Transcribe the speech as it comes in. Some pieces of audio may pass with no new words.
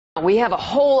We have a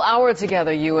whole hour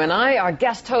together, you and I. Our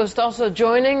guest host also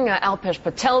joining, Alpesh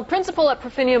Patel, principal at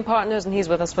Profinium Partners, and he's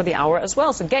with us for the hour as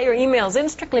well. So get your emails in,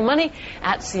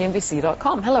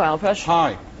 strictlymoney@CNBC.com. Hello, Alpesh.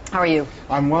 Hi. How are you?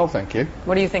 I'm well, thank you.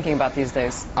 What are you thinking about these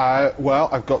days? Well,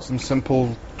 I've got some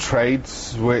simple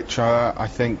trades which I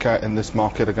think in this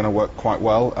market are going to work quite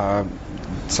well.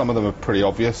 Some of them are pretty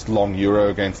obvious. Long euro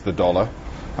against the dollar.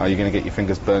 You're going to get your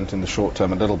fingers burnt in the short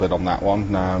term a little bit on that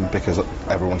one because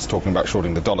everyone's talking about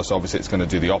shorting the dollar, so obviously it's going to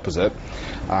do the opposite.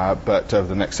 But over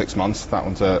the next 6 months, that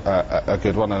one's a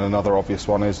good one. And another obvious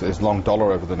one is long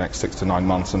dollar over the next 6 to 9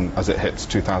 months, and as it hits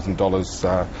 $2,000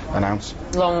 an ounce.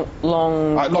 Long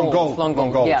gold. Long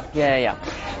gold. Yeah.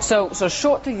 So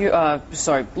short to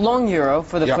long euro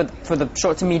for the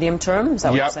short to medium term. Is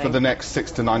that what you're saying? For the next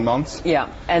 6 to 9 months. Yeah,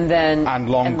 and then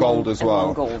long gold as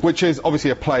well, which is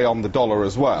obviously a play on the dollar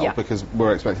as well, because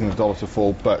we're expecting the dollar to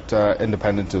fall, but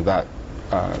independent of that,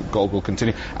 gold will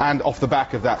continue. And off the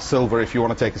back of that, silver, if you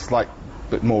want to take a slight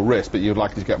bit more risk, but you're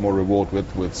likely to get more reward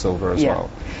with silver as well.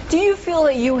 Do you feel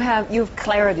that you have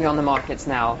clarity on the markets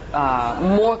now,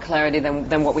 more clarity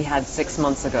than what we had 6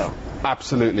 months ago?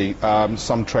 Absolutely.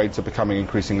 Some trades are becoming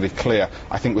increasingly clear.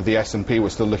 I think with the S&P, we're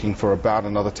still looking for about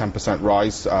another 10%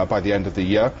 rise by the end of the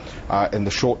year. In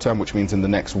the short term, which means in the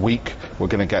next week, we're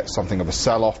going to get something of a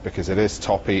sell-off because it is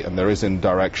toppy and there is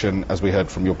indirection, as we heard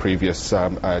from your previous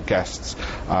guests.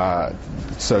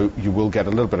 So you will get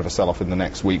a little bit of a sell-off in the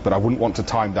next week, but I wouldn't want to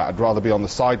time that. I'd rather be on the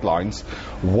sidelines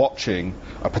watching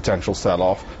a potential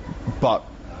sell-off, but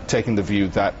taking the view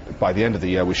that by the end of the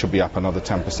year we should be up another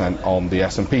 10% on the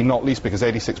S&P, not least because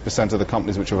 86% of the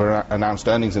companies which have announced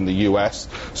earnings in the US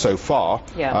so far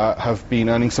have been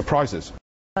earning surprises.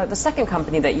 The second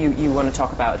company that you want to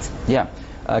talk about.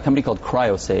 A company called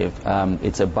CryoSave.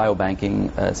 It's a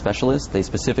biobanking specialist. They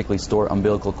specifically store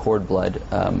umbilical cord blood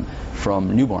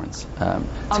from newborns.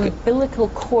 Umbilical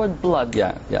cord blood?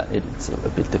 Yeah, it's a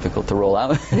bit difficult to roll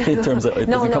out in terms of it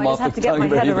doesn't come I off just have the to get my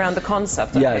tongue head around the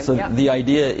concept. Okay. The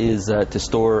idea is to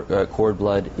store cord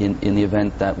blood in the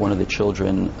event that one of the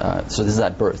children, so this is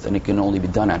at birth, and it can only be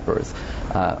done at birth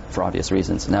for obvious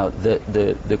reasons. Now,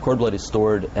 the cord blood is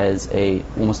stored as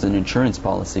almost an insurance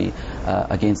policy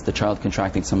against the child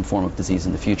contracting some form of disease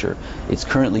in the future. It's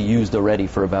currently used already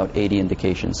for about 80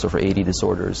 indications, so for 80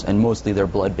 disorders, and mostly they're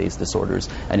blood-based disorders,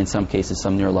 and in some cases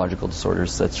some neurological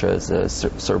disorders such as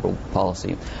cerebral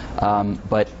palsy.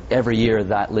 But every year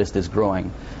that list is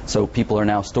growing. So people are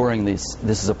now storing this.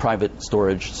 This is a private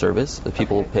storage service. The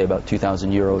people pay about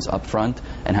 2,000 euros up front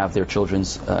and have their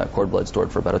children's cord blood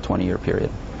stored for about a 20-year period.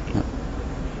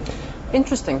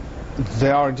 Interesting.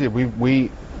 They are indeed. We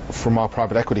from our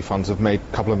private equity funds have made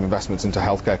a couple of investments into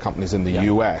healthcare companies in the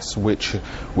US, which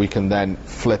we can then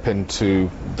flip into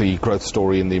the growth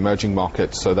story in the emerging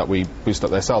markets so that we boost up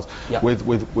their sales.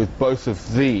 With both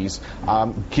of these,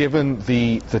 given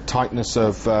the tightness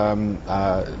of,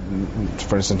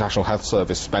 for instance, National Health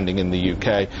Service spending in the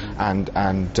UK and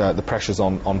the pressures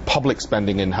on public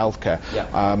spending in healthcare,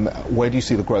 where do you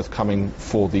see the growth coming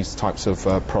for these types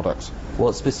of products?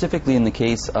 Well, specifically in the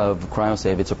case of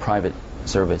CryoSave, it's a private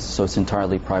service, so it's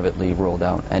entirely privately rolled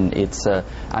out, and it's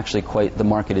actually the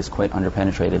market is quite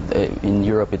underpenetrated. In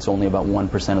Europe, it's only about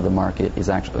 1% of the market is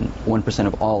actually 1%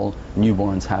 of all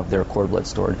newborns have their cord blood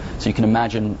stored. So you can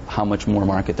imagine how much more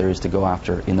market there is to go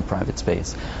after in the private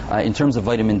space. In terms of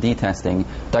vitamin D testing,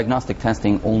 diagnostic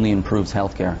testing only improves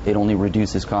healthcare. It only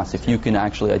reduces costs. If you can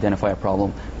actually identify a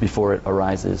problem before it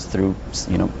arises through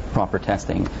proper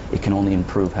testing, it can only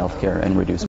improve healthcare and reduce